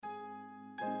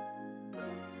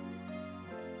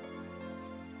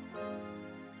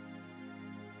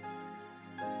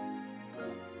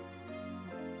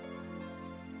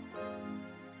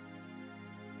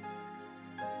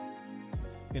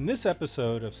In this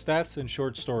episode of Stats and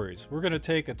Short Stories, we're going to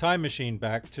take a time machine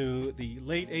back to the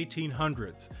late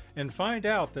 1800s and find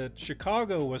out that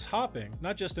Chicago was hopping,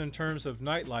 not just in terms of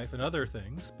nightlife and other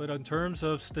things, but in terms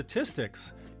of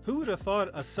statistics. Who would have thought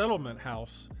a settlement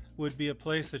house would be a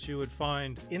place that you would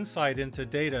find insight into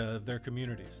data of their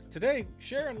communities? Today,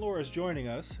 Sharon Lohr is joining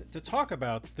us to talk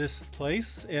about this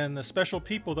place and the special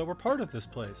people that were part of this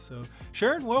place. So,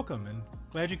 Sharon, welcome, and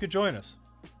glad you could join us.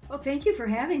 Well, thank you for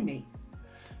having me.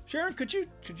 Sharon, could you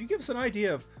give us an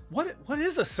idea of what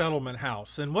is a settlement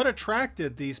house and what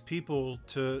attracted these people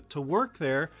to work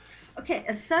there? Okay,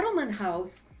 a settlement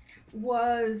house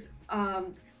was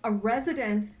a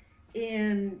residence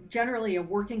in generally a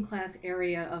working class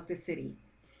area of the city.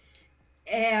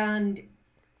 And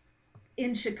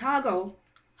in Chicago,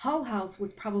 Hull House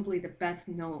was probably the best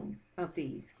known of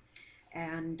these.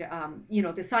 And,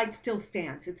 the site still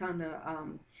stands. It's on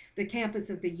the campus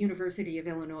of the University of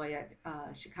Illinois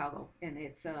at Chicago, and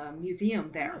it's a museum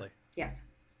there. Really? Yes.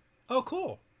 Oh,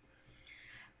 cool.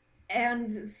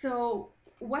 And so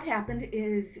what happened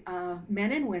is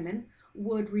men and women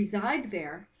would reside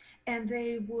there, and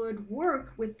they would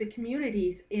work with the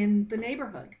communities in the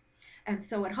neighborhood. And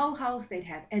so at Hull House, they'd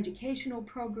have educational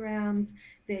programs,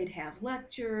 they'd have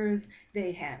lectures,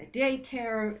 they had a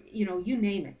daycare, you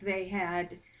name it. They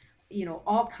had,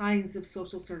 all kinds of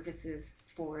social services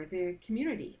for the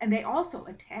community. And they also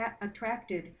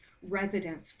attracted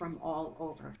residents from all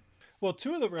over. Well,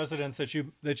 two of the residents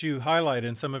that you highlight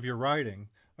in some of your writing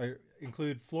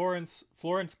include Florence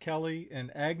Kelly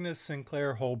and Agnes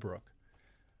Sinclair Holbrook.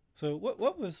 So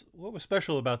what was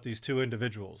special about these two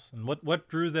individuals, and what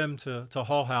drew them to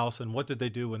Hull House, and what did they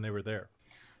do when they were there?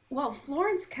 Well,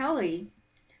 Florence Kelly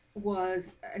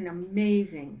was an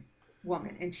amazing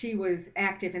woman, and she was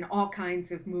active in all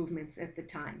kinds of movements at the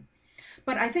time.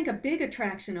 But I think a big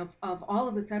attraction of all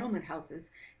of the settlement houses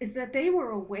is that they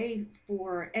were a way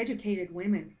for educated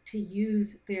women to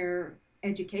use their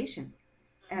education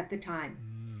at the time.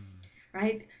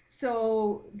 Right?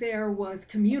 So there was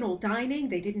communal dining.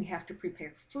 They didn't have to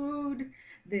prepare food.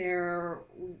 There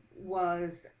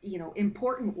was,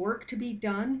 important work to be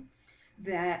done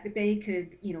that they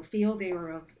could, feel they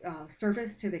were of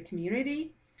service to the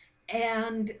community.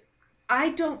 And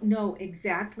I don't know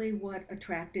exactly what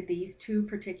attracted these two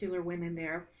particular women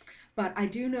there, but I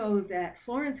do know that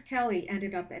Florence Kelly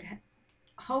ended up at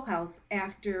Hull House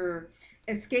after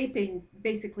escaping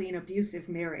basically an abusive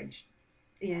marriage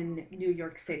in New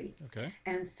York City. Okay.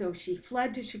 And so she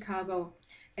fled to Chicago,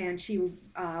 and she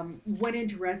went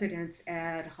into residence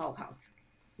at Hull House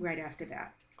right after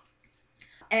that.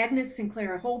 Agnes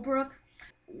Sinclair Holbrook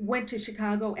went to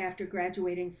Chicago after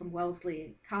graduating from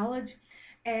Wellesley College,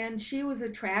 and she was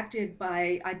attracted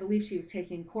by, I believe she was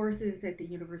taking courses at the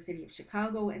University of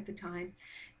Chicago at the time.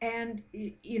 And,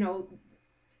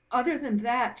 other than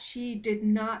that, she did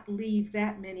not leave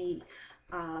that many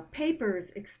papers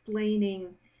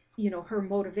explaining, her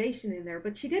motivation in there.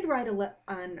 But she did write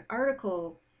an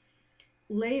article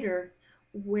later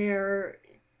where,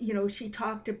 she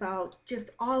talked about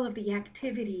just all of the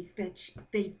activities that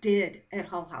they did at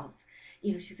Hull House.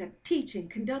 She said teaching,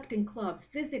 conducting clubs,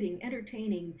 visiting,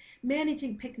 entertaining,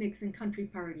 managing picnics and country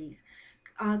parties,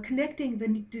 connecting the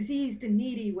diseased and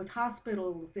needy with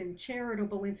hospitals and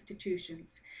charitable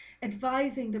institutions,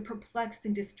 advising the perplexed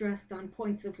and distressed on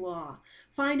points of law,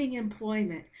 finding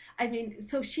employment.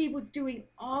 So she was doing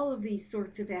all of these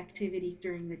sorts of activities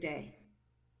during the day.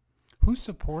 Who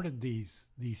supported these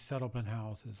settlement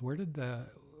houses?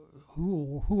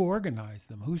 Who organized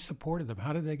them? Who supported them?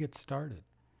 How did they get started?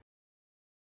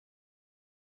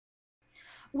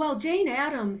 Well, Jane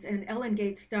Addams and Ellen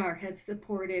Gates Starr had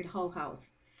supported Hull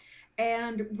House,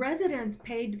 and residents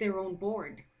paid their own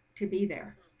board to be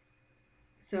there.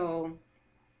 So,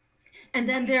 and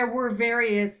then there were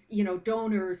various,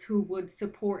 donors who would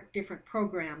support different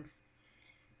programs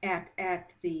at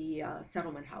the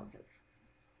settlement houses.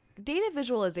 Data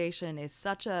visualization is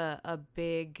such a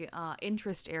big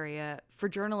interest area for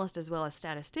journalists as well as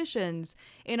statisticians.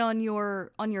 And on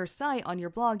your site, on your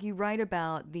blog, you write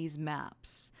about these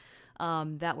maps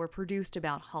that were produced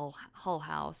about Hull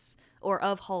House, or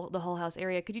of the Hull House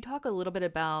area. Could you talk a little bit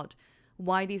about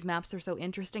why these maps are so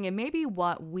interesting, and maybe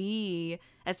what we,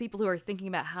 as people who are thinking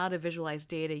about how to visualize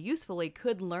data usefully,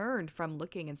 could learn from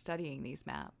looking and studying these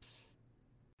maps?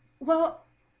 Well,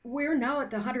 we're now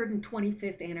at the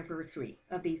 125th anniversary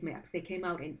of these maps. They came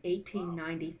out in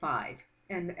 1895,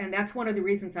 and that's one of the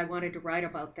reasons I wanted to write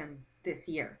about them this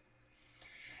year.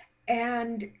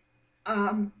 And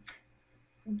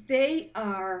they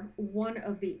are one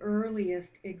of the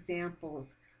earliest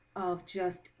examples of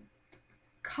just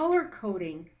color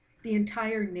coding the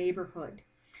entire neighborhood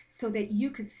so that you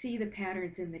could see the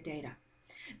patterns in the data.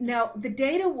 Now, the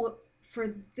data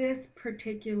for this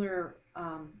particular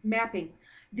mapping,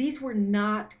 these were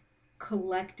not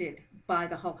collected by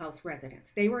the Hull House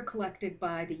residents. They were collected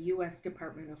by the U.S.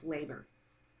 Department of Labor.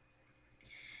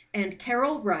 And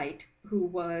Carol Wright, who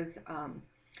was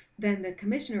then the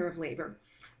Commissioner of Labor,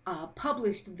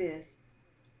 published this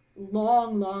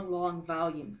long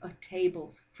volume of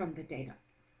tables from the data.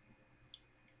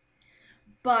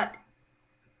 But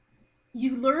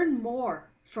you learn more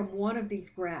from one of these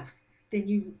graphs than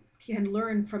you can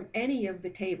learn from any of the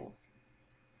tables.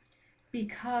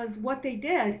 Because what they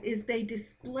did is they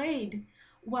displayed,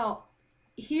 well,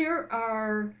 here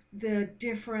are the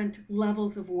different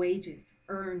levels of wages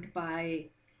earned by,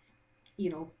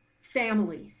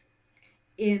 families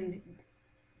in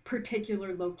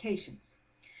particular locations.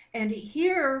 And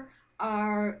here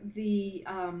are the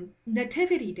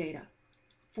nativity data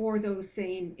for those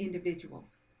same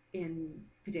individuals in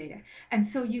the data. And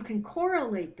so you can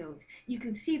correlate those. You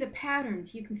can see the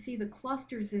patterns. You can see the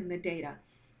clusters in the data.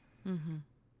 Mm-hmm.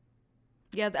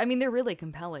 Yeah, I mean, they're really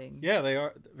compelling. Yeah, they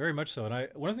are very much so. And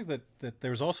one thing that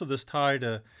there's also this tie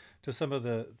to some of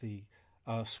the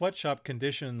sweatshop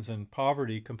conditions and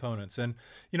poverty components. And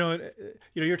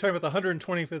you're talking about the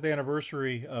 125th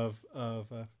anniversary of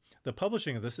the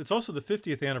publishing of this. It's also the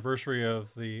 50th anniversary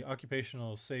of the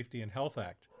Occupational Safety and Health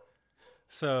Act.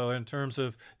 So in terms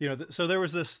of so there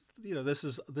was this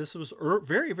this was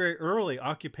very early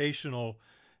occupational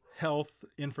health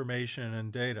information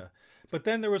and data. But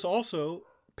then there was also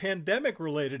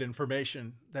pandemic-related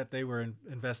information that they were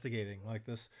investigating, like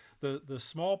the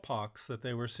smallpox that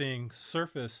they were seeing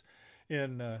surface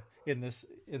in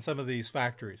some of these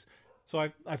factories. So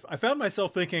I found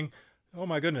myself thinking, oh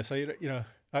my goodness,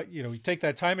 you take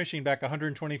that time machine back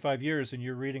 125 years, and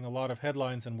you're reading a lot of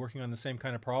headlines and working on the same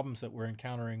kind of problems that you're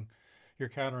encountering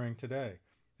today.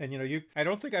 And I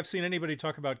don't think I've seen anybody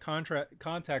talk about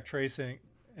contact tracing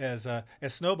as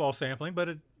snowball sampling,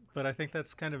 but I think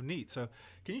that's kind of neat. So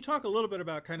can you talk a little bit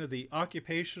about kind of the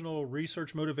occupational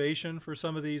research motivation for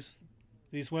some of these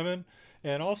women,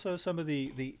 and also some of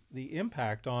the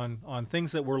impact on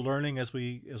things that we're learning as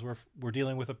we're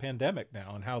dealing with a pandemic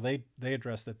now, and how they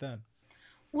addressed it then?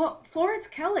 Well, Florence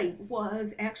Kelly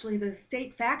was actually the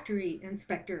state factory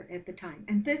inspector at the time,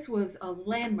 and this was a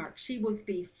landmark. She was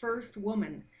the first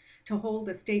woman to hold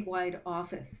a statewide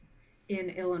office in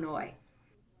Illinois.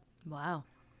 Wow.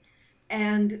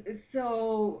 And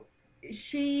so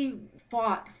she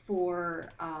fought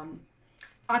for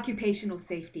occupational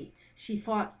safety. She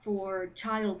fought for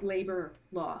child labor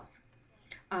laws.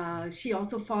 She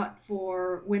also fought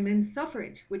for women's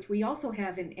suffrage, which we also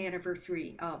have an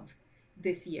anniversary of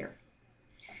this year.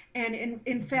 And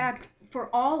in fact, for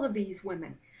all of these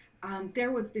women,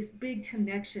 there was this big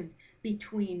connection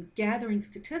between gathering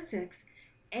statistics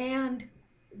and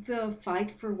the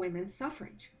fight for women's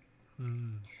suffrage.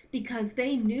 Mm. Because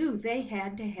they knew they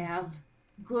had to have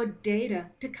good data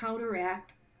to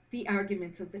counteract the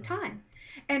arguments of the time.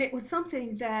 And it was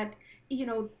something that,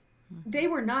 they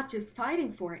were not just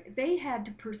fighting for it. They had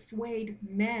to persuade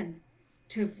men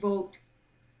to vote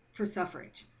for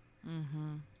suffrage.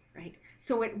 Mm-hmm. Right?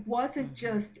 So it wasn't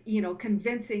just,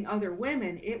 convincing other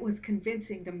women. It was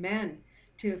convincing the men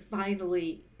to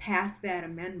finally pass that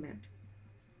amendment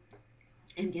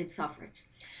and give suffrage.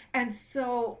 And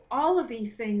so all of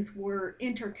these things were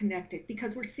interconnected,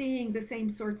 because we're seeing the same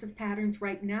sorts of patterns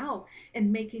right now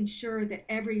in making sure that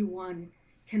everyone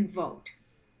can vote.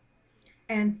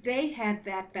 And they had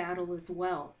that battle as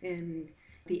well in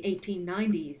the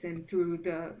 1890s and through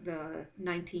the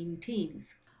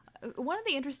 19-teens. One of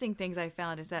the interesting things I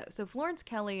found is that, so Florence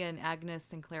Kelly and Agnes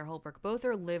Sinclair Holbrook both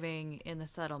are living in the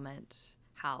settlement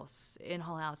house in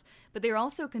Hull House, but they're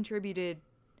also contributed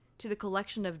to the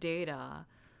collection of data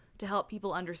to help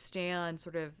people understand,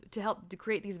 to help to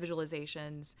create these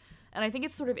visualizations. And I think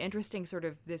it's sort of interesting,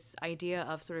 this idea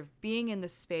of being in the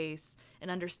space and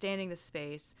understanding the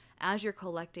space as you're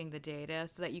collecting the data,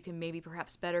 so that you can maybe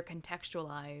perhaps better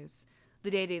contextualize the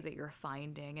data that you're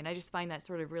finding. And I just find that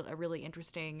a really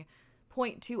interesting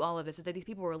point to all of this, is that these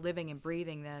people were living and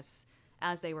breathing this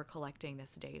as they were collecting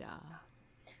this data.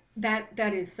 That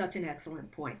is such an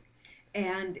excellent point.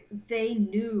 And they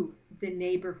knew the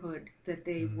neighborhood that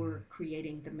they were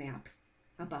creating the maps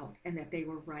about and that they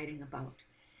were writing about.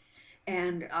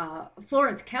 And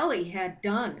Florence Kelly had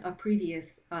done a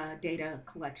previous data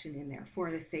collection in there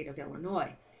for the state of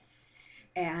Illinois.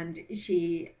 And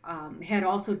she had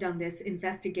also done this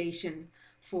investigation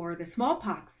for the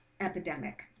smallpox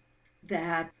epidemic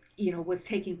that, was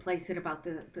taking place at about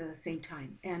the same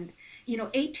time. And,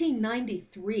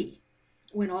 1893,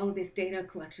 when all of this data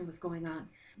collection was going on,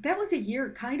 that was a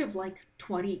year kind of like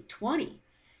 2020,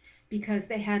 because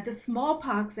they had the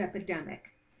smallpox epidemic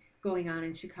going on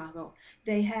in Chicago.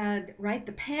 They had,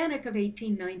 the panic of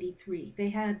 1893. They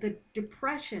had the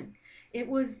Depression. It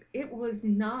was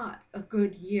not a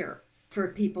good year for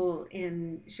people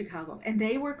in Chicago. And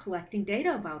they were collecting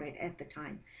data about it at the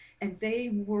time. And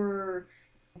they were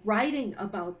writing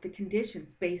about the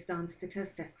conditions based on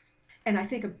statistics. And I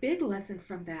think a big lesson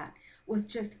from that was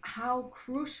just how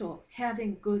crucial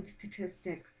having good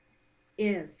statistics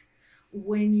is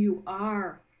when you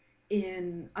are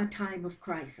in a time of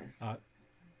crisis.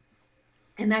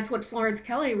 And that's what Florence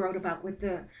Kelly wrote about with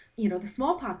the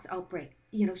smallpox outbreak.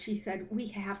 She said, we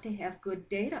have to have good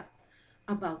data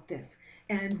about this.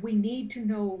 And we need to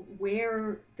know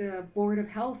where the Board of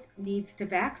Health needs to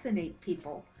vaccinate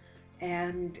people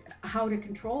and how to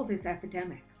control this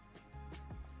epidemic.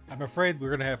 I'm afraid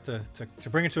we're going to have to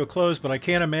bring it to a close, but I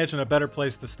can't imagine a better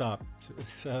place to stop.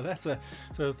 So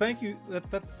thank you.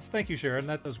 Thank you, Sharon.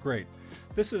 That was great.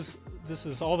 This is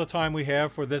all the time we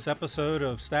have for this episode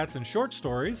of Stats and Short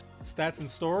Stories. Stats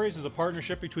and Stories is a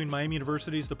partnership between Miami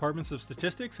University's Departments of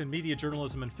Statistics and Media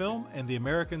Journalism and Film and the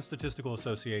American Statistical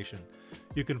Association.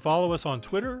 You can follow us on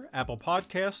Twitter, Apple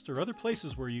Podcasts, or other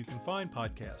places where you can find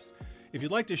podcasts. If you'd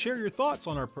like to share your thoughts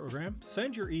on our program,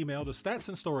 send your email to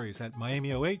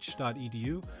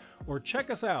statsandstories@miamioh.edu or check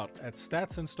us out at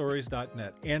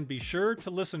statsandstories.net. And be sure to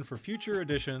listen for future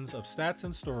editions of Stats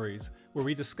and Stories, where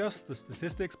we discuss the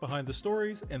statistics behind the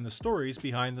stories and the stories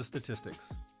behind the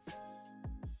statistics.